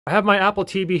I have my Apple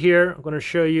TV here. I'm going to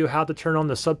show you how to turn on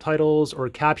the subtitles or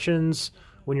captions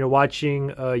when you're watching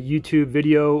a YouTube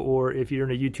video or if you're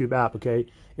in a YouTube app, okay?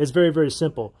 It's very, very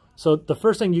simple. So the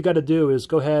first thing you got to do is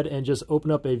go ahead and just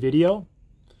open up a video.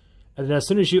 And then as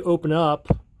soon as you open up,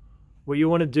 what you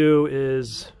want to do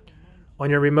is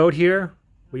on your remote here,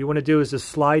 what you want to do is just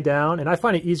slide down. And I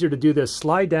find it easier to do this.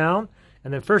 Slide down.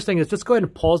 And then first thing is just go ahead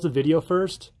and pause the video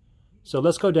first. So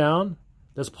let's go down.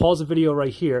 Let's pause the video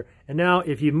right here. And now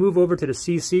if you move over to the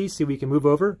CC, see we can move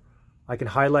over. I can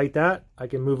highlight that. I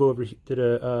can move over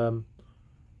to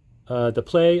the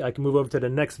play. I can move over to the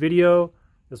next video.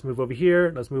 Let's move over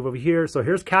here. Let's move over here. So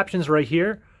here's captions right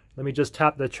here. Let me just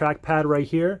tap the trackpad right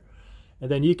here. And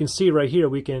then you can see right here,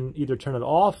 we can either turn it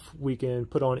off, we can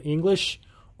put on English,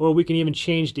 or we can even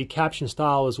change the caption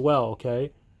style as well,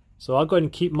 okay? So I'll go ahead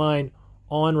and keep mine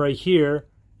on right here.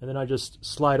 And then I just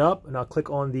slide up and I'll click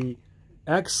on the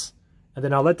X, and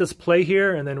then I'll let this play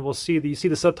here, and then we'll see you see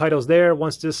the subtitles there.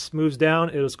 Once this moves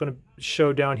down, it's going to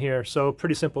show down here. So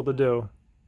pretty simple to do.